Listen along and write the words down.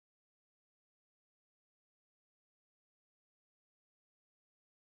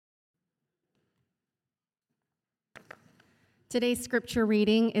Today's scripture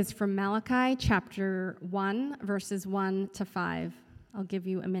reading is from Malachi chapter 1, verses 1 to 5. I'll give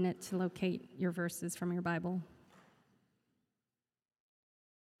you a minute to locate your verses from your Bible.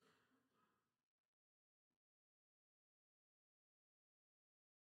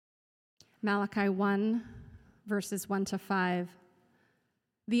 Malachi 1, verses 1 to 5.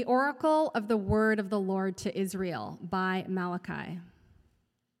 The oracle of the word of the Lord to Israel by Malachi.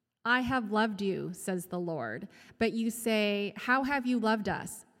 I have loved you, says the Lord, but you say, how have you loved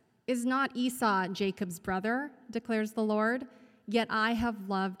us? Is not Esau Jacob's brother, declares the Lord? Yet I have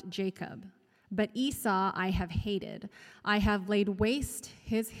loved Jacob, but Esau I have hated. I have laid waste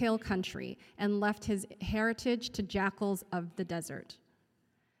his hill country and left his heritage to jackals of the desert.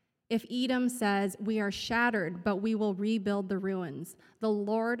 If Edom says, we are shattered, but we will rebuild the ruins, the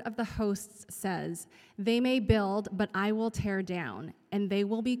Lord of the hosts says, they may build, but I will tear down, and they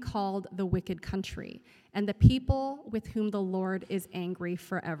will be called the wicked country, and the people with whom the Lord is angry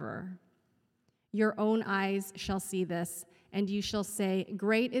forever. Your own eyes shall see this, and you shall say,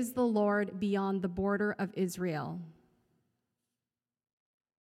 great is the Lord beyond the border of Israel.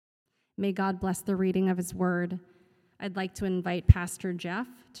 May God bless the reading of his word. I'd like to invite Pastor Jeff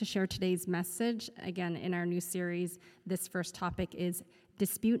to share today's message. Again, in our new series, this first topic is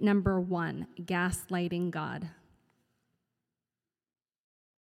dispute number 1, gaslighting God.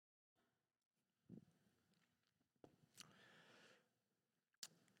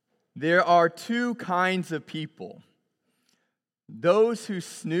 There are two kinds of people, those who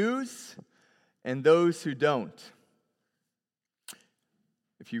snooze and those who don't.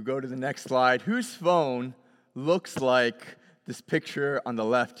 If you go to the next slide, whose phone looks like this picture on the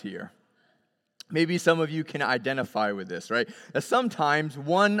left here? Maybe some of you can identify with this, right? That sometimes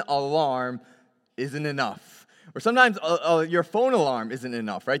one alarm isn't enough. Or sometimes your phone alarm isn't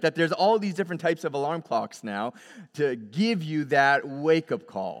enough, right? That there's all these different types of alarm clocks now to give you that wake-up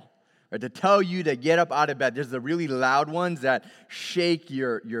call. Right, to tell you to get up out of bed. There's the really loud ones that shake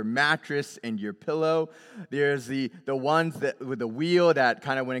your mattress and your pillow. There's the ones that with the wheel that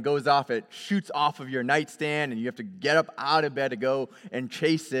kind of when it goes off, it shoots off of your nightstand and you have to get up out of bed to go and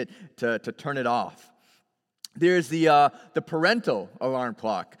chase it to turn it off. There's the parental alarm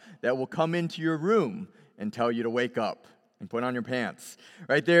clock that will come into your room and tell you to wake up and put on your pants,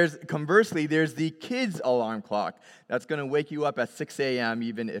 right? Conversely, there's the kids' alarm clock that's going to wake you up at 6 a.m.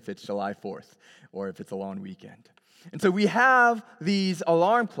 even if it's July 4th or if it's a long weekend. And so we have these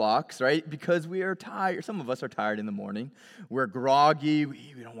alarm clocks, right? Because we are tired. Some of us are tired in the morning. We're groggy.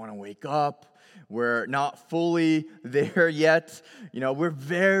 We don't want to wake up. We're not fully there yet. We're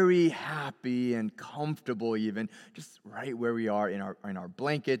very happy and comfortable even just right where we are in our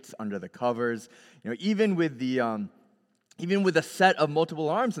blankets, under the covers. Even with a set of multiple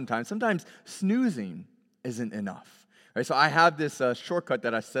alarms sometimes snoozing isn't enough. Right? So I have this shortcut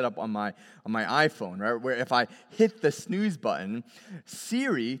that I set up on my iPhone, right? Where if I hit the snooze button,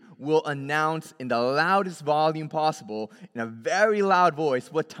 Siri will announce in the loudest volume possible, in a very loud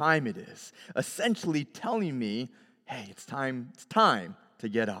voice, what time it is. Essentially telling me, hey, it's time to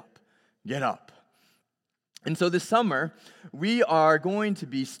get up. Get up. And so this summer, we are going to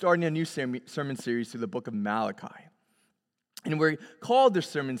be starting a new sermon series through the book of Malachi. And we're called this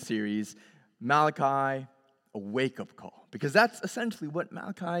sermon series, Malachi, a wake-up call, because that's essentially what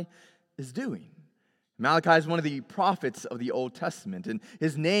Malachi is doing. Malachi is one of the prophets of the Old Testament, and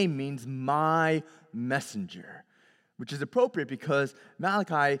his name means my messenger, which is appropriate because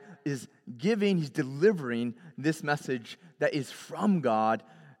Malachi he's delivering this message that is from God,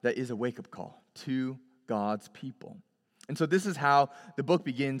 that is a wake-up call to God's people. And so this is how the book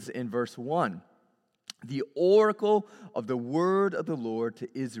begins in verse 1. The oracle of the word of the Lord to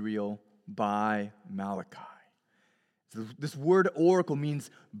Israel by Malachi. So this word oracle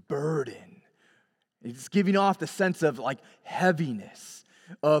means burden. It's giving off the sense of like heaviness,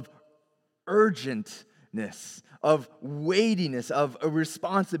 of urgentness, of weightiness, of a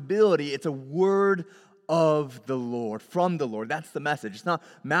responsibility. It's a word of the Lord, from the Lord. That's the message. It's not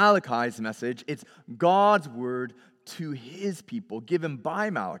Malachi's message. It's God's word to his people, given by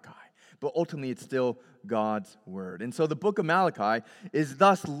Malachi. But ultimately, it's still God's word. And so the book of Malachi is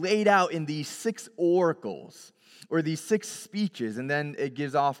thus laid out in these 6 oracles, or these 6 speeches, and then it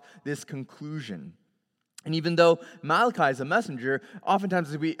gives off this conclusion. And even though Malachi is a messenger,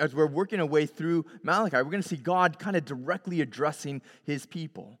 oftentimes as we're working our way through Malachi, we're going to see God kind of directly addressing his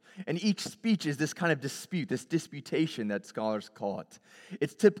people. And each speech is this kind of dispute, this disputation that scholars call it.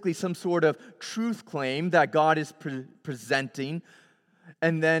 It's typically some sort of truth claim that God is presenting,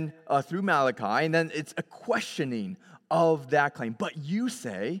 and then through Malachi, and then it's a questioning of that claim. But you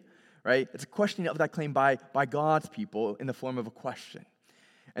say, right? It's a questioning of that claim by God's people in the form of a question.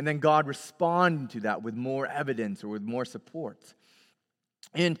 And then God responding to that with more evidence or with more support.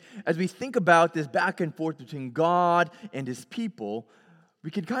 And as we think about this back and forth between God and his people, we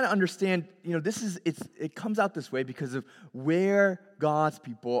can kind of understand, it comes out this way because of where God's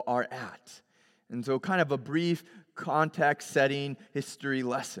people are at. And so kind of a brief context setting history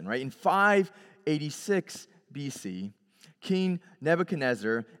lesson, right? In 586 BC, King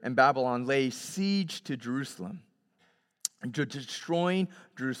Nebuchadnezzar and Babylon lay siege to Jerusalem, destroying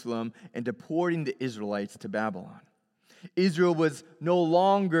Jerusalem and deporting the Israelites to Babylon. Israel was no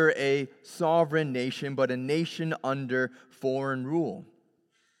longer a sovereign nation, but a nation under foreign rule.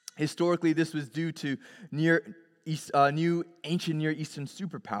 Historically, this was due to new ancient Near Eastern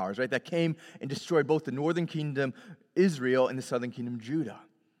superpowers, right, that came and destroyed both the northern kingdom, Israel, and the southern kingdom, Judah.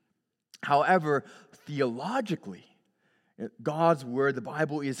 However, theologically, God's word, the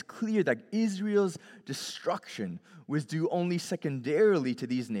Bible, is clear that Israel's destruction was due only secondarily to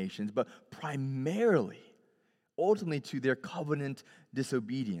these nations, but primarily, ultimately, to their covenant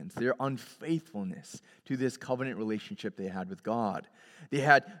disobedience, their unfaithfulness to this covenant relationship they had with God. They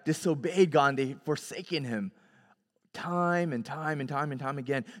had disobeyed God, and they had forsaken him time and time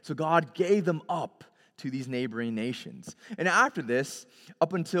again. So God gave them up to these neighboring nations. And after this,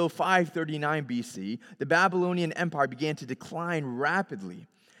 up until 539 BC, the Babylonian Empire began to decline rapidly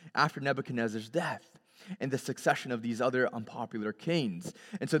after Nebuchadnezzar's death and the succession of these other unpopular kings.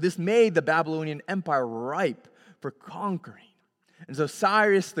 And so this made the Babylonian Empire ripe for conquering. And so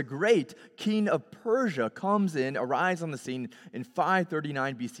Cyrus the Great, king of Persia, arrives on the scene in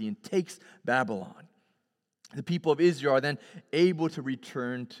 539 BC and takes Babylon. The people of Israel are then able to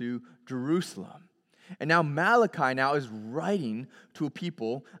return to Jerusalem. And now Malachi is writing to a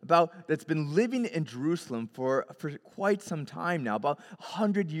people that's been living in Jerusalem for quite some time now, about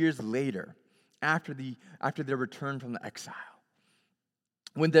 100 years later, after their return from the exile.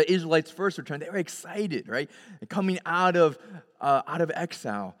 When the Israelites first returned, they were excited, right? Coming out of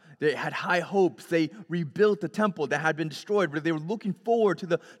exile, they had high hopes. They rebuilt the temple that had been destroyed, but they were looking forward to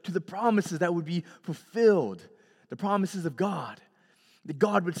the promises that would be fulfilled, the promises of God. That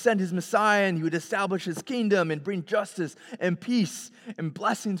God would send his Messiah and he would establish his kingdom and bring justice and peace and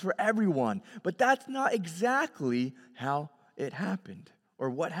blessings for everyone. But that's not exactly how it happened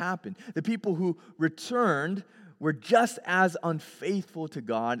or what happened. The people who returned were just as unfaithful to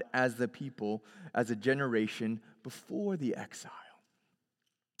God as the people, as a generation before the exile.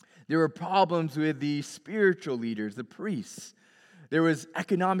 There were problems with the spiritual leaders, the priests. There was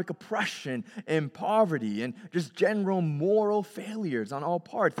economic oppression and poverty and just general moral failures on all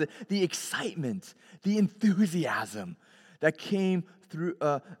parts. The excitement, the enthusiasm that came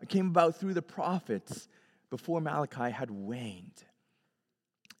about through the prophets before Malachi had waned.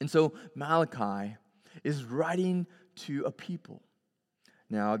 And so Malachi is writing to a people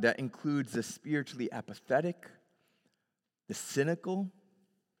now that includes the spiritually apathetic, the cynical,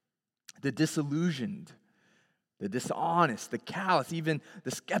 the disillusioned, the dishonest, the callous, even the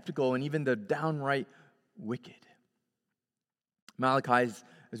skeptical, and even the downright wicked. Malachi is,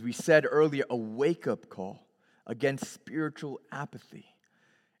 as we said earlier, a wake-up call against spiritual apathy.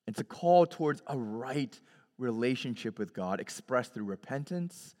 It's a call towards a right relationship with God expressed through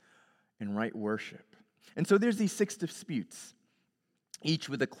repentance and right worship. And so there's these 6 disputes, each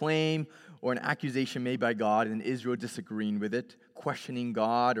with a claim or an accusation made by God, and Israel disagreeing with it, questioning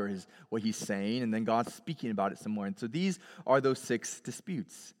God or what he's saying, and then God speaking about it some more. And so these are those 6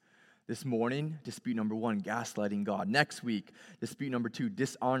 disputes. This morning, dispute number 1, gaslighting God. Next week, dispute number 2,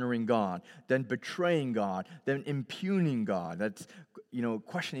 dishonoring God. Then betraying God. Then impugning God. That's,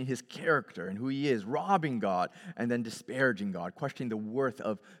 questioning his character and who he is. Robbing God. And then disparaging God. Questioning the worth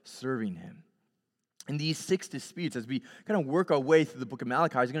of serving him. And these 6 disputes, as we kind of work our way through the book of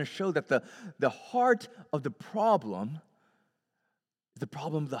Malachi, is going to show that the heart of the problem is the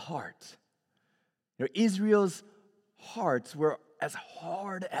problem of the heart. Israel's hearts were as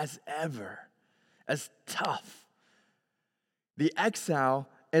hard as ever, as tough. The exile,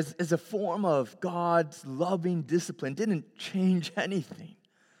 as a form of God's loving discipline, didn't change anything.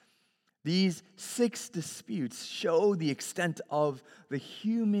 These 6 disputes show the extent of the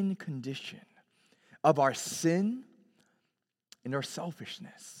human condition, of our sin and our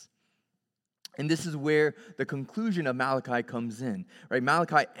selfishness. And this is where the conclusion of Malachi comes in, right?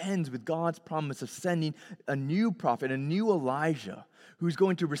 Malachi ends with God's promise of sending a new prophet, a new Elijah, who's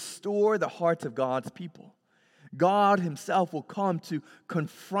going to restore the hearts of God's people. God himself will come to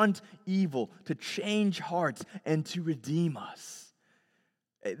confront evil, to change hearts, and to redeem us.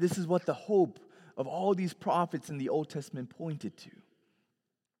 This is what the hope of all these prophets in the Old Testament pointed to.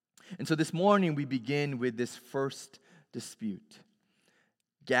 And so this morning we begin with this first dispute,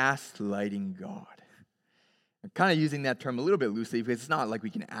 gaslighting God. I'm kind of using that term a little bit loosely because it's not like we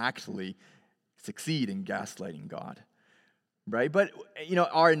can actually succeed in gaslighting God, right? But,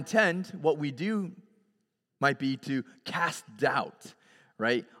 our intent, what we do might be to cast doubt,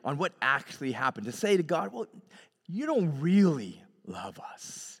 right, on what actually happened. To say to God, well, you don't really love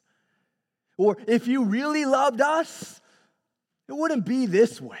us. Or if you really loved us, it wouldn't be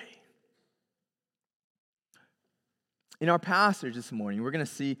this way. In our passage this morning, we're going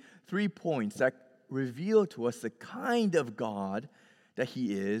to see 3 points that reveal to us the kind of God that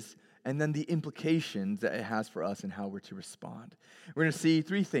He is, and then the implications that it has for us and how we're to respond. We're going to see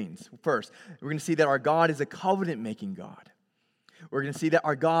 3 things. First, we're going to see that our God is a covenant-making God. We're going to see that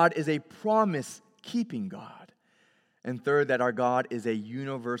our God is a promise-keeping God. And third, that our God is a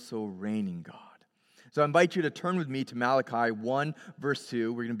universal reigning God. So I invite you to turn with me to Malachi 1, verse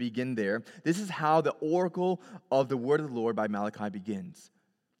 2. We're going to begin there. This is how the oracle of the word of the Lord by Malachi begins.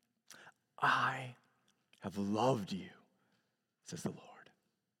 I have loved you, says the Lord.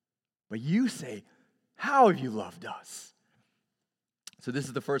 But you say, how have you loved us? So this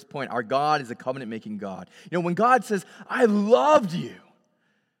is the first point. Our God is a covenant-making God. When God says, I loved you,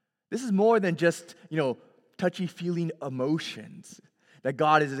 this is more than just, touchy-feeling emotions that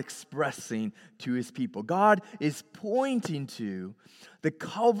God is expressing to His people. God is pointing to the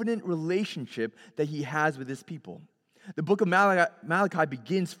covenant relationship that He has with His people. The book of Malachi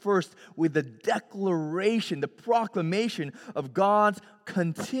begins first with the declaration, the proclamation of God's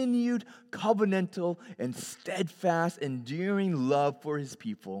continued covenantal and steadfast, enduring love for His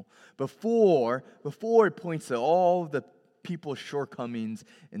people before it points to all the people's shortcomings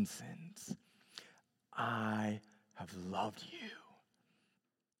and sins. I have loved you.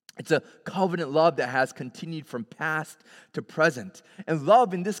 It's a covenant love that has continued from past to present. And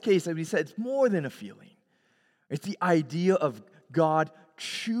love, in this case, as we said, it's more than a feeling. It's the idea of God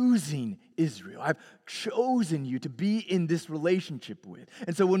choosing Israel. I've chosen you to be in this relationship with.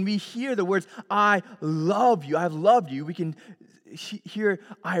 And so when we hear the words, I love you, we can hear,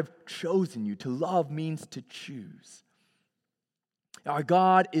 I have chosen you. To love means to choose. Our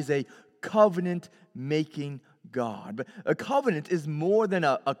God is a covenant-making God. But a covenant is more than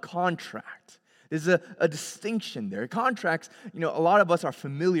a contract. There's a distinction there. Contracts, a lot of us are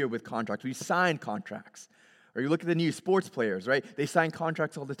familiar with contracts. We sign contracts. Or you look at the new sports players, right? They sign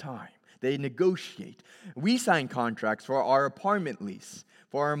contracts all the time. They negotiate. We sign contracts for our apartment lease,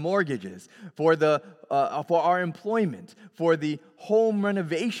 for our mortgages, for our employment, for the home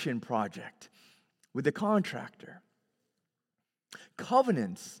renovation project with the contractor.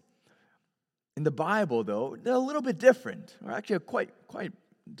 Covenants in the Bible, though, they're a little bit different, or actually quite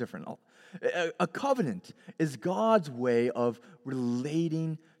different. A covenant is God's way of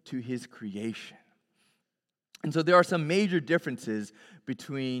relating to His creation. And so there are some major differences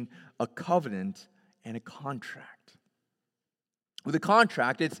between a covenant and a contract. With a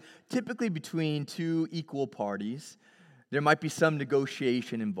contract, it's typically between 2 equal parties. There might be some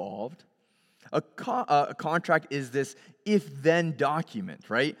negotiation involved. A contract is this if-then document,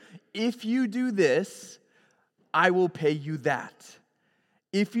 right? If you do this, I will pay you that.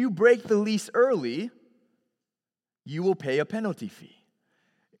 If you break the lease early, you will pay a penalty fee.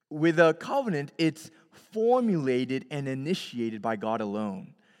 With a covenant, it's formulated and initiated by God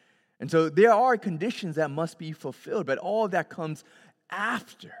alone. And so there are conditions that must be fulfilled, but all of that comes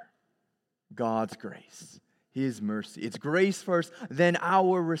after God's grace, His mercy. It's grace first, then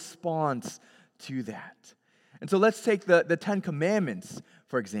our response to that. And so let's take the 10 Commandments,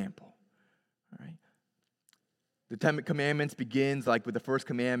 for example. All right? The 10 Commandments begins like with the first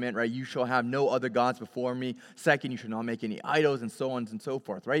commandment, right? You shall have no other gods before me. Second, you shall not make any idols, and so on and so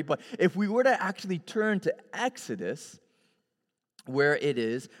forth, right? But if we were to actually turn to Exodus, where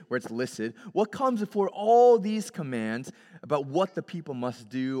it's listed, what comes before all these commands about what the people must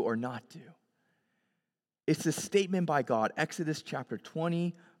do or not do? It's a statement by God, Exodus chapter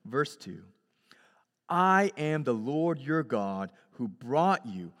 20, verse 2. I am the Lord your God who brought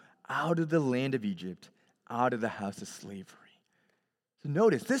you out of the land of Egypt, out of the house of slavery. So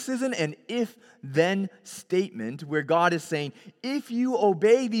notice, this isn't an if-then statement where God is saying, if you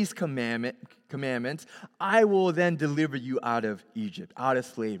obey these commandments, I will then deliver you out of Egypt, out of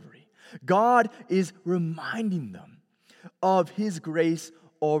slavery. God is reminding them of His grace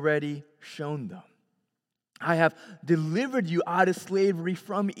already shown them. I have delivered you out of slavery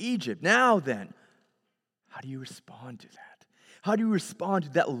from Egypt. Now then, how do you respond to that? How do you respond to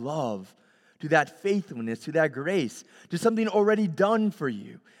that love, to that faithfulness, to that grace, to something already done for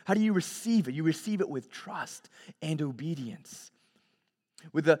you? How do you receive it? You receive it with trust and obedience.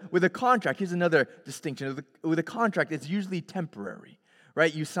 With a contract, here's another distinction. With a contract, it's usually temporary,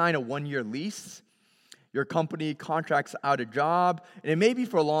 right? You sign a 1-year lease. Your company contracts out a job, and it may be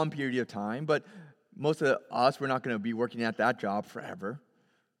for a long period of time, but most of us, we're not going to be working at that job forever.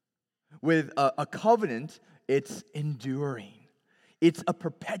 With a covenant, it's enduring. It's a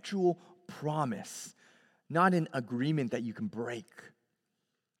perpetual promise, not an agreement that you can break.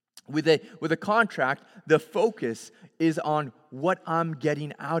 With a contract, the focus is on what I'm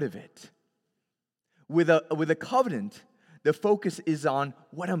getting out of it. With a covenant, the focus is on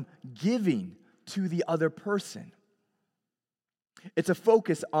what I'm giving to the other person. It's a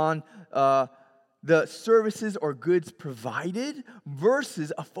focus on the services or goods provided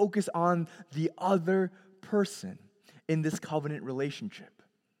versus a focus on the other person in this covenant relationship.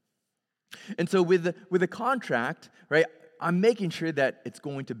 And so with a contract, right, I'm making sure that it's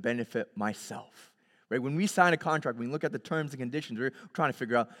going to benefit myself. Right? When we sign a contract, when we look at the terms and conditions, we're trying to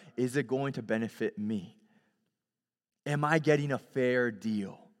figure out, is it going to benefit me? Am I getting a fair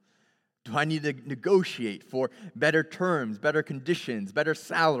deal? Do I need to negotiate for better terms, better conditions, better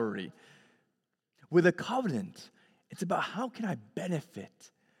salary? With a covenant, it's about how can I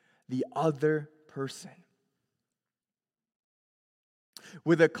benefit the other person?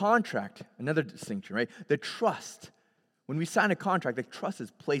 With a contract, another distinction, right? The trust. When we sign a contract, the trust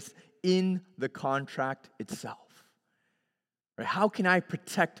is placed in the contract itself. Right? How can I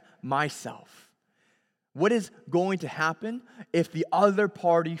protect myself? What is going to happen if the other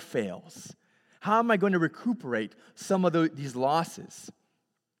party fails? How am I going to recuperate some of these losses?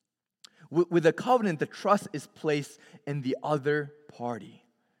 With a covenant, the trust is placed in the other party.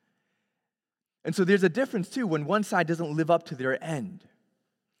 And so there's a difference, too, when one side doesn't live up to their end.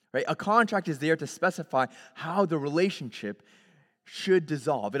 Right? A contract is there to specify how the relationship should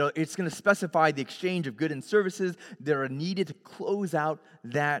dissolve. It's going to specify the exchange of goods and services that are needed to close out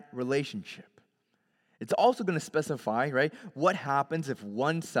that relationship. It's also going to specify, right, what happens if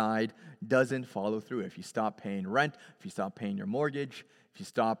one side doesn't follow through. If you stop paying rent, if you stop paying your mortgage, if you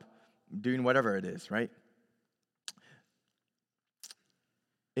stop doing whatever it is, right?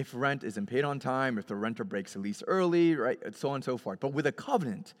 If rent isn't paid on time, if the renter breaks the lease early, right, and so on and so forth. But with a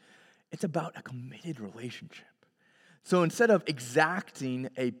covenant, it's about a committed relationship. So instead of exacting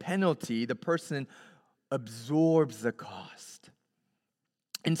a penalty, the person absorbs the cost.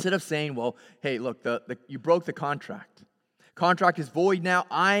 Instead of saying, well, hey, look, you broke the contract. Contract is void now.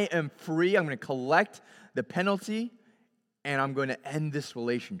 I am free. I'm going to collect the penalty, and I'm going to end this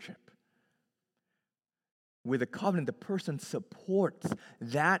relationship. With a covenant, the person supports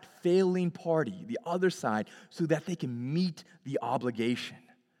that failing party, the other side, so that they can meet the obligation.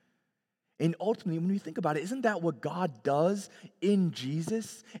 And ultimately, when we think about it, isn't that what God does in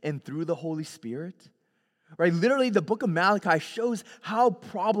Jesus and through the Holy Spirit? Right? Literally, the book of Malachi shows how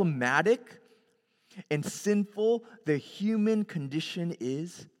problematic and sinful the human condition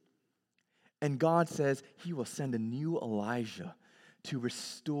is. And God says he will send a new Elijah to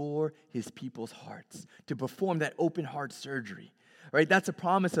restore his people's hearts, to perform that open heart surgery. Right? That's a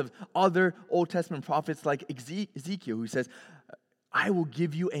promise of other Old Testament prophets like Ezekiel, who says, I will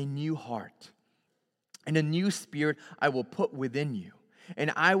give you a new heart, and a new spirit I will put within you.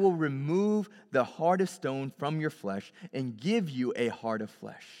 And I will remove the heart of stone from your flesh and give you a heart of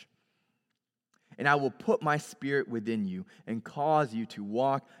flesh. And I will put my spirit within you and cause you to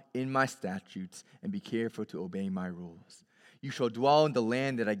walk in my statutes and be careful to obey my rules. You shall dwell in the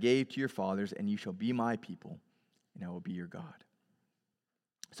land that I gave to your fathers, and you shall be my people, and I will be your God.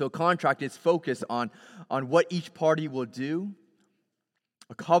 So a contract is focused on what each party will do.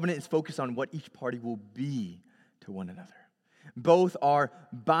 A covenant is focused on what each party will be to one another. Both are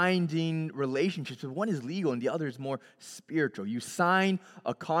binding relationships, but one is legal and the other is more spiritual. You sign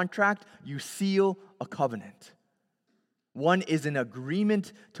a contract, you seal a covenant. One is an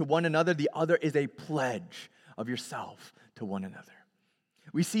agreement to one another, the other is a pledge of yourself to one another.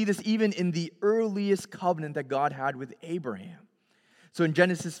 We see this even in the earliest covenant that God had with Abraham. So in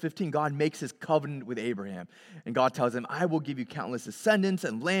Genesis 15, God makes his covenant with Abraham. And God tells him, I will give you countless descendants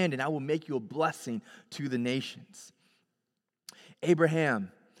and land, and I will make you a blessing to the nations.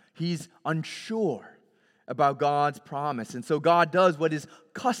 Abraham, he's unsure about God's promise. And so God does what is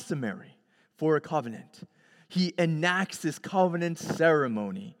customary for a covenant. He enacts this covenant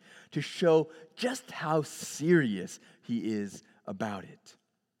ceremony to show just how serious he is about it.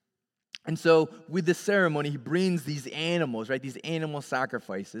 And so with the ceremony, he brings these animals, right? These animal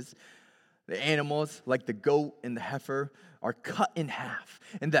sacrifices. The animals, like the goat and the heifer, are cut in half.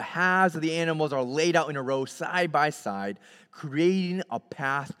 And the halves of the animals are laid out in a row, side by side, creating a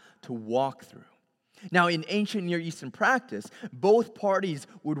path to walk through. Now, in ancient Near Eastern practice, both parties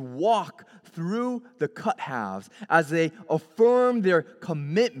would walk through the cut halves as they affirm their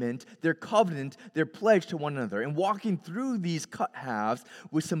commitment, their covenant, their pledge to one another. And walking through these cut halves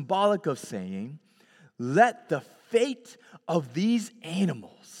was symbolic of saying, let the fate of these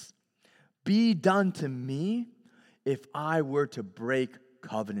animals be done to me if I were to break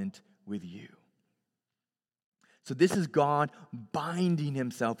covenant with you. So this is God binding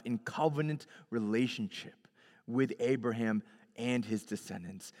himself in covenant relationship with Abraham and his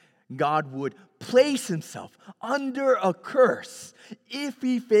descendants. God would place himself under a curse if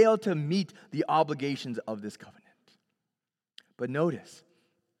he failed to meet the obligations of this covenant. But notice,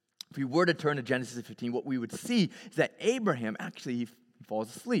 if we were to turn to Genesis 15, what we would see is that Abraham actually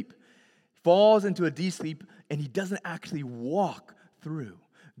falls asleep. He falls into a deep sleep, and he doesn't actually walk through.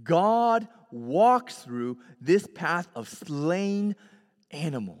 God walks through this path of slain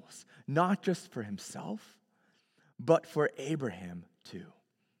animals, not just for himself, but for Abraham too.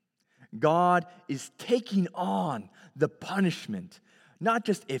 God is taking on the punishment, not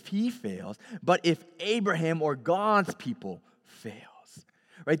just if he fails, but if Abraham or God's people fails.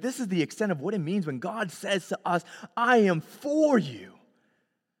 Right? This is the extent of what it means when God says to us, I am for you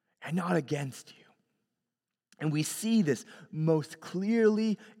and not against you. And we see this most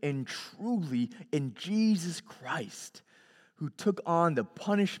clearly and truly in Jesus Christ, who took on the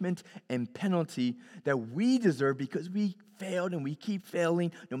punishment and penalty that we deserve because we failed and we keep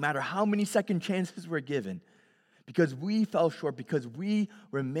failing no matter how many second chances we're given. Because we fell short, because we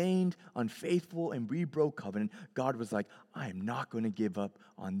remained unfaithful and we broke covenant, God was like, I am not going to give up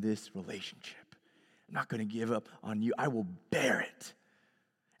on this relationship. I'm not going to give up on you. I will bear it.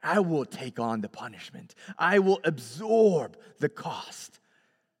 I will take on the punishment. I will absorb the cost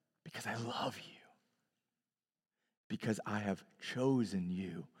because I love you. Because I have chosen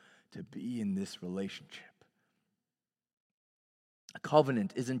you to be in this relationship. A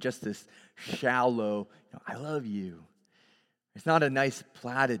covenant isn't just this shallow, I love you. It's not a nice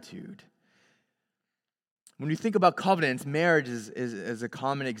platitude. When we think about covenants, marriage is a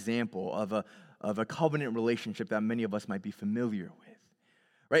common example of a covenant relationship that many of us might be familiar with.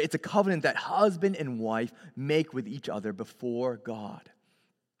 Right? It's a covenant that husband and wife make with each other before God.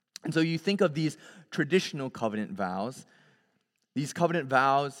 And so you think of these traditional covenant vows. These covenant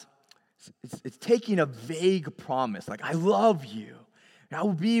vows, it's taking a vague promise, like, I love you, and I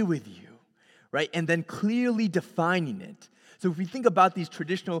will be with you, right? And then clearly defining it. So if we think about these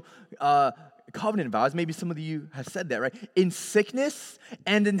traditional covenant vows, maybe some of you have said that, right? In sickness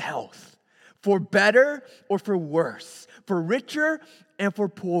and in health, for better or for worse, for richer and for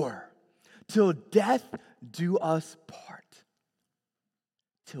poor, till death do us part.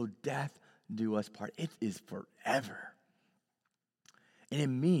 Till death do us part. It is forever. And it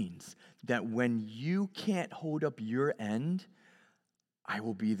means that when you can't hold up your end, I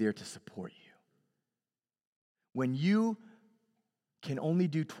will be there to support you. When you can only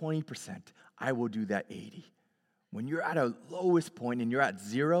do 20%, I will do that 80%. When you're at a lowest point and you're at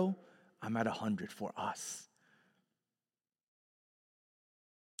 0, I'm at 100 for us.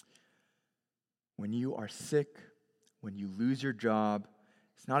 When you are sick, when you lose your job,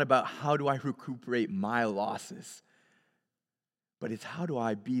 it's not about how do I recuperate my losses, but it's how do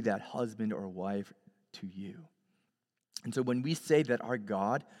I be that husband or wife to you. And so when we say that our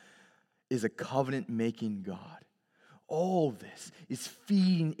God is a covenant-making God, all this is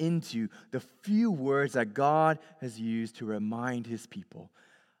feeding into the few words that God has used to remind his people,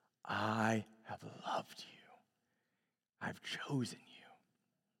 I have loved you. I've chosen you.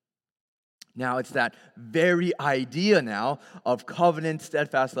 Now, it's that very idea now of covenant,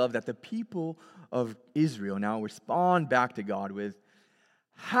 steadfast love that the people of Israel now respond back to God with,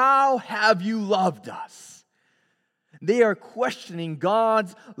 how have you loved us? They are questioning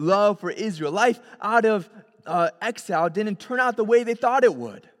God's love for Israel. Life out of exile didn't turn out the way they thought it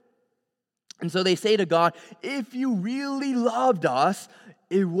would. And so they say to God, if you really loved us,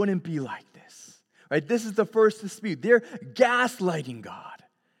 it wouldn't be like this. Right? This is the first dispute. They're gaslighting God.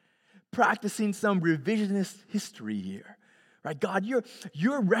 Practicing some revisionist history here. Right? God,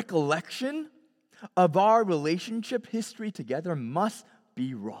 your recollection of our relationship history together must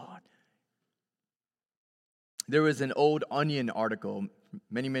be wrong. There was an old Onion article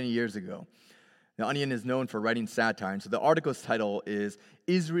many, many years ago. The Onion is known for writing satire, and so the article's title is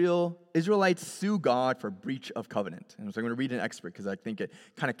Israelites Sue God for Breach of Covenant. And so I'm going to read an excerpt because I think it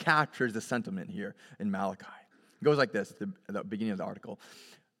kind of captures the sentiment here in Malachi. It goes like this, the beginning of the article.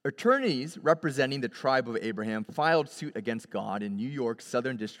 Attorneys representing the tribe of Abraham filed suit against God in New York's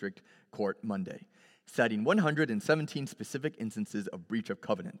Southern District Court Monday, citing 117 specific instances of breach of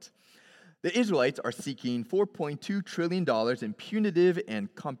covenant. The Israelites are seeking $4.2 trillion in punitive and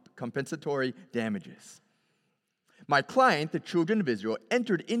compensatory damages. My client, the children of Israel,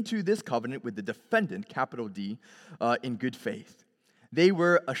 entered into this covenant with the defendant, capital D, in good faith. They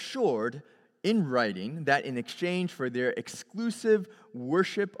were assured in writing that in exchange for their exclusive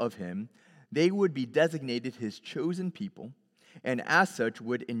worship of him, they would be designated his chosen people, and as such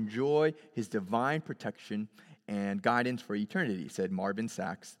would enjoy his divine protection and guidance for eternity, said Marvin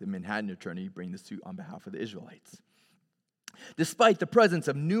Sachs, the Manhattan attorney bringing the suit on behalf of the Israelites. Despite the presence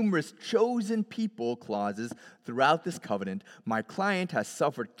of numerous chosen people clauses throughout this covenant, my client has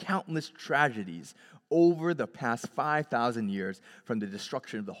suffered countless tragedies over the past 5,000 years, from the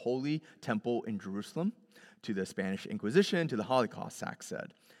destruction of the Holy Temple in Jerusalem to the Spanish Inquisition to the Holocaust, Sachs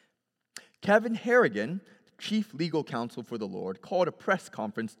said. Kevin Harrigan, chief legal counsel for the Lord, called a press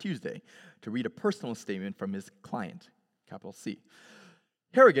conference Tuesday to read a personal statement from his client, capital C.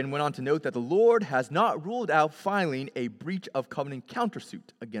 Harrigan went on to note that the Lord has not ruled out filing a breach of covenant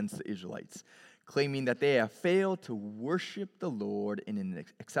countersuit against the Israelites, claiming that they have failed to worship the Lord in an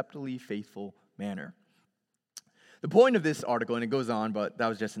acceptably faithful manner. The point of this article, and it goes on, but that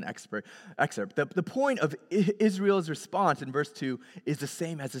was just an excerpt. The point of Israel's response in verse 2 is the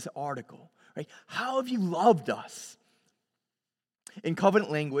same as this article. Right? How have you loved us? In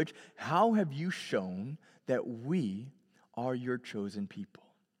covenant language, how have you shown that we are your chosen people?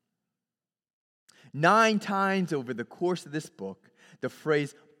 9 times over the course of this book, the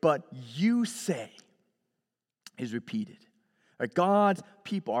phrase, but you say, is repeated. Right? God's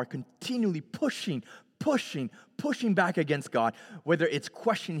people are continually pushing back against God, whether it's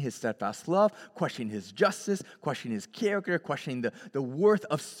questioning his steadfast love, questioning his justice, questioning his character, questioning the worth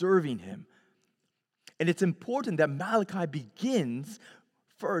of serving him. And it's important that Malachi begins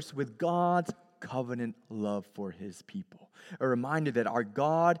first with God's covenant love for his people. A reminder that our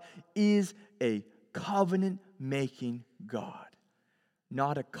God is a covenant-making God,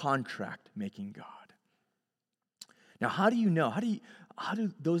 not a contract-making God. Now, how do you know? How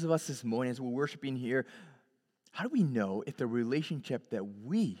do those of us this morning, as we're worshiping here, how do we know if the relationship that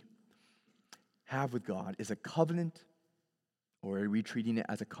we have with God is a covenant, or are we treating it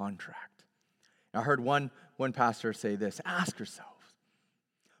as a contract? I heard one pastor say this: ask yourself,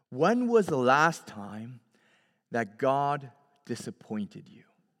 when was the last time that God disappointed you?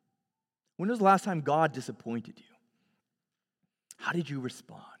 When was the last time God disappointed you? How did you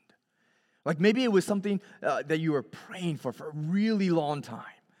respond? Like maybe it was something that you were praying for a really long time,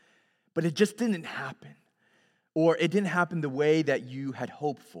 but it just didn't happen. Or it didn't happen the way that you had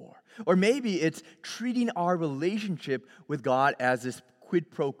hoped for. Or maybe it's treating our relationship with God as this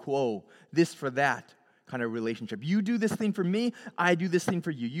quid pro quo, this for that kind of relationship. You do this thing for me, I do this thing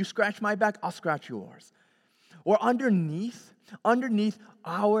for you. You scratch my back, I'll scratch yours. Or underneath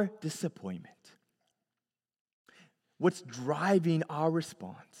our disappointment, what's driving our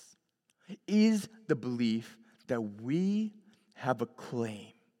response is the belief that we have a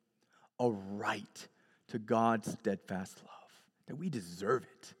claim, a right to God's steadfast love, that we deserve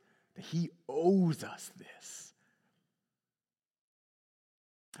it, that he owes us this.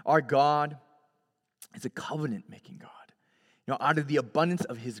 Our God is a covenant-making God. You know, out of the abundance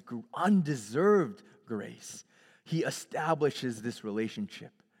of his undeserved grace, he establishes this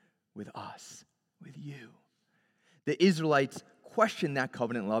relationship with us, with you. The Israelites questioned that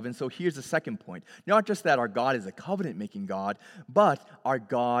covenant love, and so here's the second point. Not just that our God is a covenant-making God, but our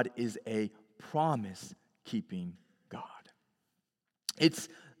God is a promise-keeping God. It's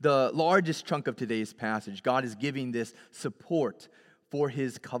the largest chunk of today's passage. God is giving this support for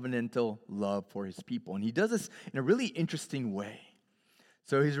his covenantal love for his people. And he does this in a really interesting way.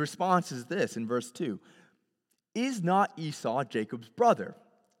 So his response is this in verse 2. Is not Esau Jacob's brother,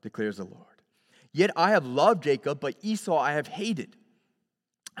 declares the Lord. Yet I have loved Jacob, but Esau I have hated.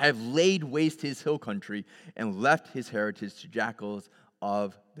 I have laid waste his hill country and left his heritage to jackals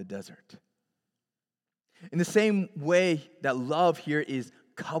of the desert. In the same way that love here is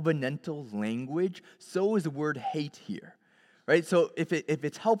covenantal language, so is the word hate here. Right? So if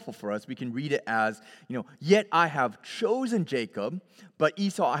it's helpful for us, we can read it as, yet I have chosen Jacob, but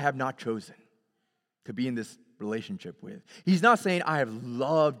Esau I have not chosen to be in this relationship with. He's not saying I have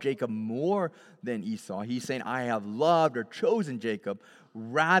loved Jacob more than Esau. He's saying I have loved or chosen Jacob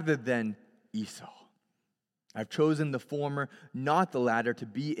rather than Esau. I've chosen the former, not the latter, to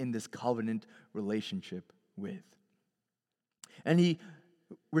be in this covenant relationship with. And he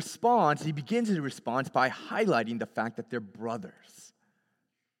begins his response by highlighting the fact that they're brothers.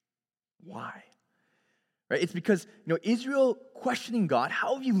 Why? Right? It's because, Israel questioning God,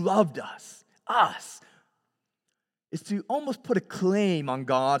 how have you loved us? Us. is to almost put a claim on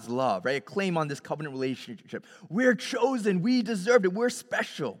God's love, right? A claim on this covenant relationship. We're chosen, we deserved it, we're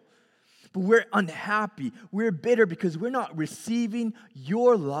special. But we're unhappy, we're bitter because we're not receiving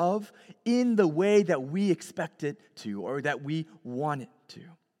your love in the way that we expect it to or that we want it to.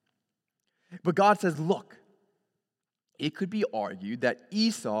 But God says, look, it could be argued that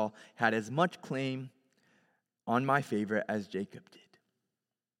Esau had as much claim on my favor as Jacob did.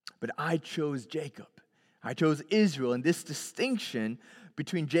 But I chose Jacob. I chose Israel, and this distinction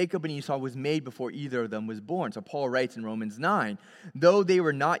between Jacob and Esau was made before either of them was born. So Paul writes in Romans 9, though they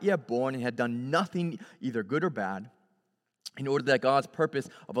were not yet born and had done nothing either good or bad, in order that God's purpose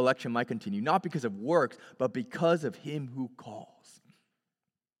of election might continue, not because of works, but because of him who calls.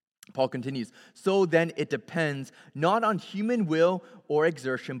 Paul continues, so then it depends not on human will or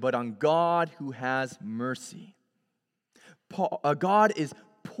exertion, but on God who has mercy. God is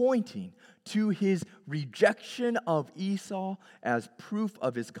pointing to his rejection of Esau as proof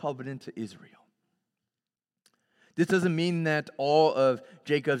of his covenant to Israel. This doesn't mean that all of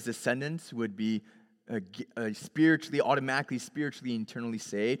Jacob's descendants would be automatically spiritually, eternally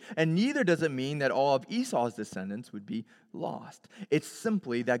saved, and neither does it mean that all of Esau's descendants would be lost. It's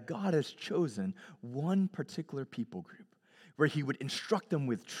simply that God has chosen one particular people group where he would instruct them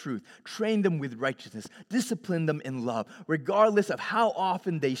with truth, train them with righteousness, discipline them in love. Regardless of how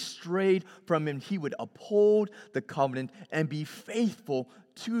often they strayed from him, he would uphold the covenant and be faithful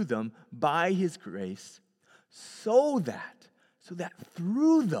to them by his grace so that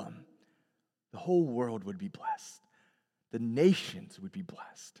through them, the whole world would be blessed. The nations would be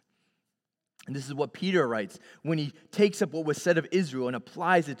blessed. And this is what Peter writes when he takes up what was said of Israel and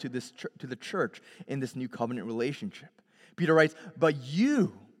applies it to the church in this new covenant relationship. Peter writes, but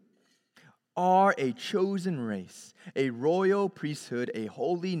you are a chosen race, a royal priesthood, a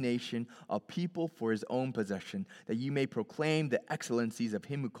holy nation, a people for his own possession, that you may proclaim the excellencies of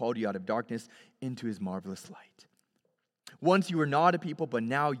him who called you out of darkness into his marvelous light. Once you were not a people, but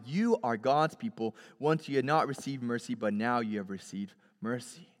now you are God's people. Once you had not received mercy, but now you have received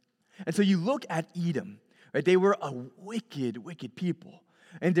mercy. And so you look at Edom, right? They were a wicked, wicked people.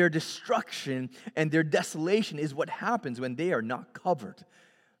 And their destruction and their desolation is what happens when they are not covered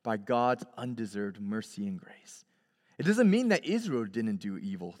by God's undeserved mercy and grace. It doesn't mean that Israel didn't do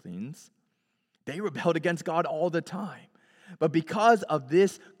evil things. They rebelled against God all the time. But because of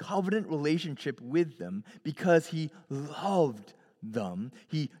this covenant relationship with them, because he loved them,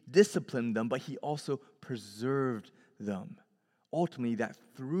 he disciplined them, but he also preserved them. Ultimately, that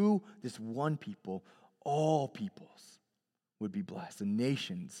through this one people, all peoples would be blessed. The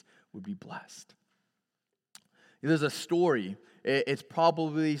nations would be blessed. There's a story. It's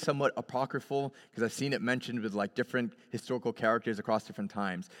probably somewhat apocryphal because I've seen it mentioned with like different historical characters across different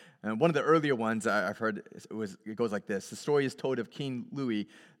times. And one of the earlier ones I've heard it goes like this. The story is told of King Louis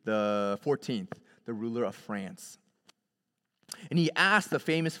the 14th, the ruler of France. And he asked the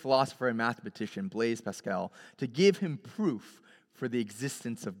famous philosopher and mathematician Blaise Pascal to give him proof for the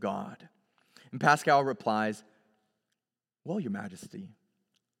existence of God. And Pascal replies, well, Your Majesty,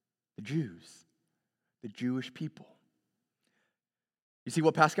 the Jews, the Jewish people. You see,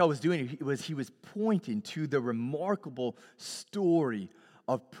 what Pascal was doing, he was pointing to the remarkable story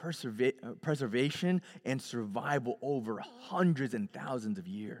of preservation and survival over hundreds and thousands of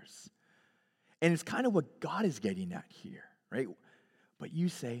years. And it's kind of what God is getting at here, right? But you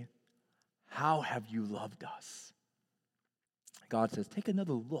say, how have you loved us? God says, take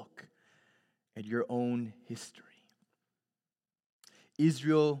another look at your own history.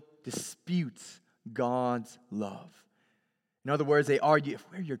 Israel disputes God's love. In other words, they argue, if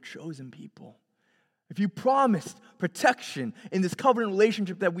we're your chosen people, if you promised protection in this covenant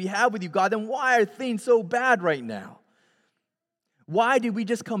relationship that we have with you, God, then why are things so bad right now? Why did we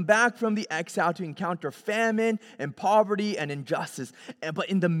just come back from the exile to encounter famine and poverty and injustice? But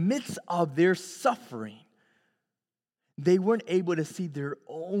in the midst of their suffering, they weren't able to see their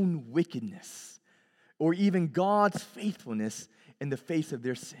own wickedness or even God's faithfulness in the face of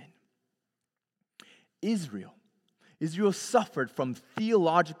their sin. Israel suffered from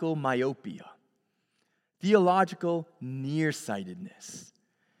theological myopia, theological nearsightedness.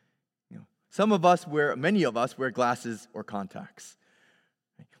 Many of us wear glasses or contacts.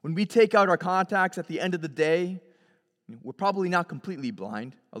 When we take out our contacts at the end of the day, we're probably not completely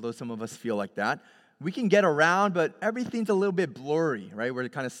blind, although some of us feel like that. We can get around, but everything's a little bit blurry, right? We're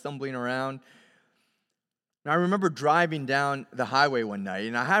kind of stumbling around. Now, I remember driving down the highway one night,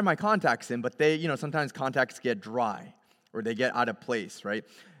 and I had my contacts in, but sometimes contacts get dry, or they get out of place, right?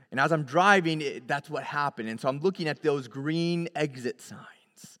 And as I'm driving, that's what happened. And so I'm looking at those green exit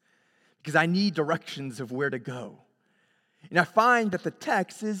signs, because I need directions of where to go. And I find that the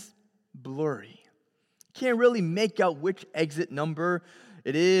text is blurry. Can't really make out which exit number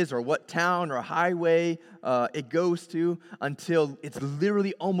it is or what town or highway it goes to until it's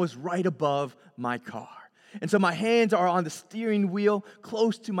literally almost right above my car. And so my hands are on the steering wheel,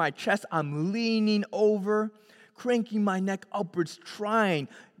 close to my chest. I'm leaning over, cranking my neck upwards, trying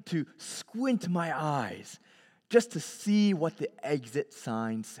to squint my eyes just to see what the exit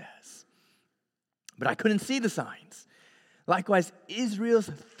sign says. But I couldn't see the signs. Likewise, Israel's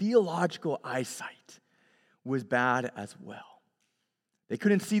theological eyesight was bad as well. They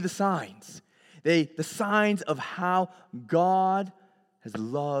couldn't see the signs. The signs of how God has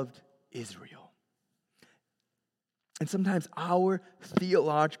loved Israel. And sometimes our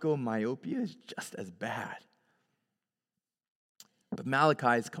theological myopia is just as bad. But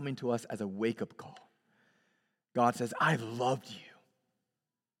Malachi is coming to us as a wake-up call. God says, I've loved you.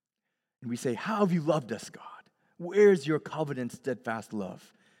 And we say, how have you loved us, God? Where's your covenant, steadfast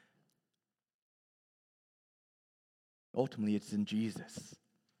love? Ultimately, it's in Jesus.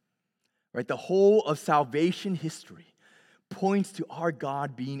 Right? The whole of salvation history points to our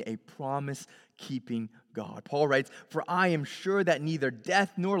God being a promise-keeping God. Paul writes, for I am sure that neither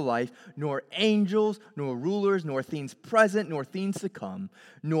death nor life, nor angels, nor rulers, nor things present, nor things to come,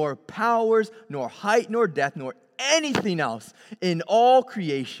 nor powers, nor height, nor depth, nor anything else in all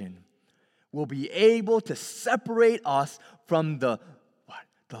creation will be able to separate us from the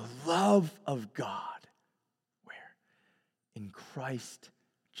love of God. Where? In Christ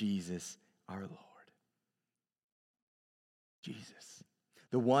Jesus our Lord. Jesus,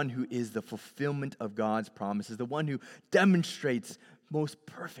 the one who is the fulfillment of God's promises, the one who demonstrates most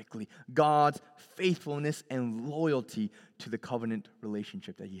perfectly God's faithfulness and loyalty to the covenant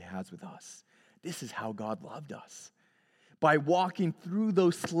relationship that he has with us. This is how God loved us. By walking through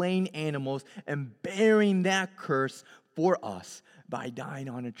those slain animals and bearing that curse for us by dying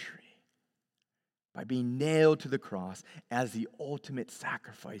on a tree, by being nailed to the cross as the ultimate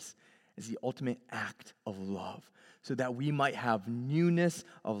sacrifice, as the ultimate act of love, so that we might have newness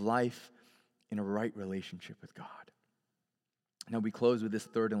of life in a right relationship with God. Now we close with this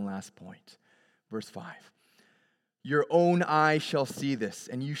third and last point, verse 5. Your own eyes shall see this,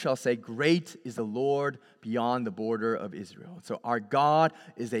 and you shall say, great is the Lord beyond the border of Israel. So our God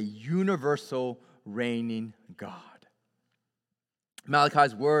is a universal reigning God.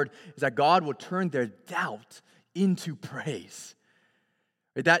 Malachi's word is that God will turn their doubt into praise.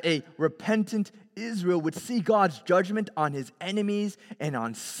 That a repentant Israel would see God's judgment on his enemies and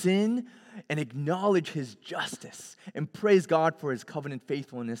on sin and acknowledge his justice and praise God for his covenant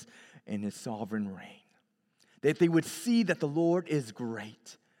faithfulness and his sovereign reign. That they would see that the Lord is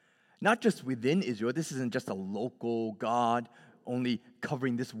great. Not just within Israel. This isn't just a local God only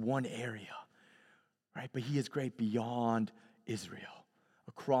covering this one area. Right? But he is great beyond Israel.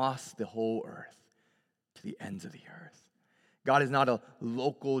 Across the whole earth. To the ends of the earth. God is not a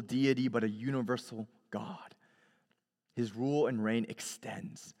local deity, but a universal God. His rule and reign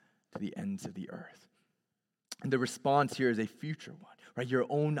extends to the ends of the earth. And the response here is a future one. Right? Your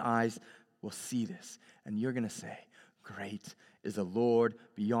own eyes will see this, and you're going to say, great is the Lord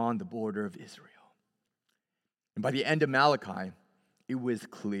beyond the border of Israel. And by the end of Malachi, it was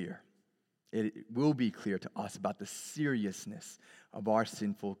clear. It will be clear to us about the seriousness of our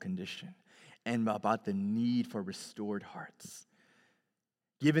sinful condition and about the need for restored hearts.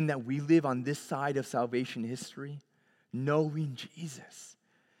 Given that we live on this side of salvation history, knowing Jesus,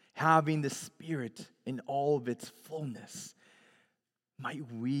 having the Spirit in all of its fullness, might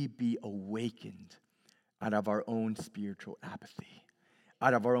we be awakened out of our own spiritual apathy,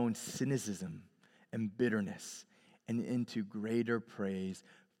 out of our own cynicism and bitterness, and into greater praise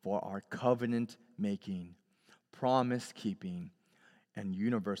for our covenant-making, promise-keeping, and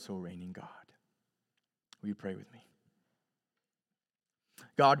universal reigning God. Will you pray with me?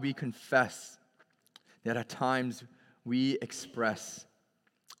 God, we confess that at times we express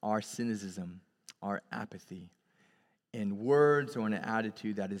our cynicism, our apathy, in words or in an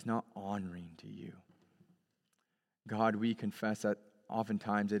attitude that is not honoring to you. God, we confess that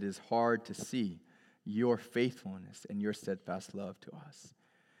oftentimes it is hard to see your faithfulness and your steadfast love to us.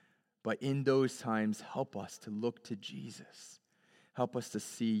 But in those times, help us to look to Jesus. Help us to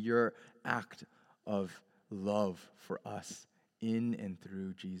see your act of love for us in and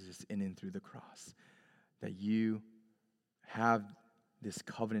through Jesus, in and through the cross. That you have this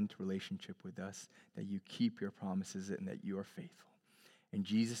covenant relationship with us, that you keep your promises, and that you are faithful. In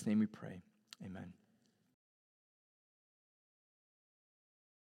Jesus' name we pray. Amen.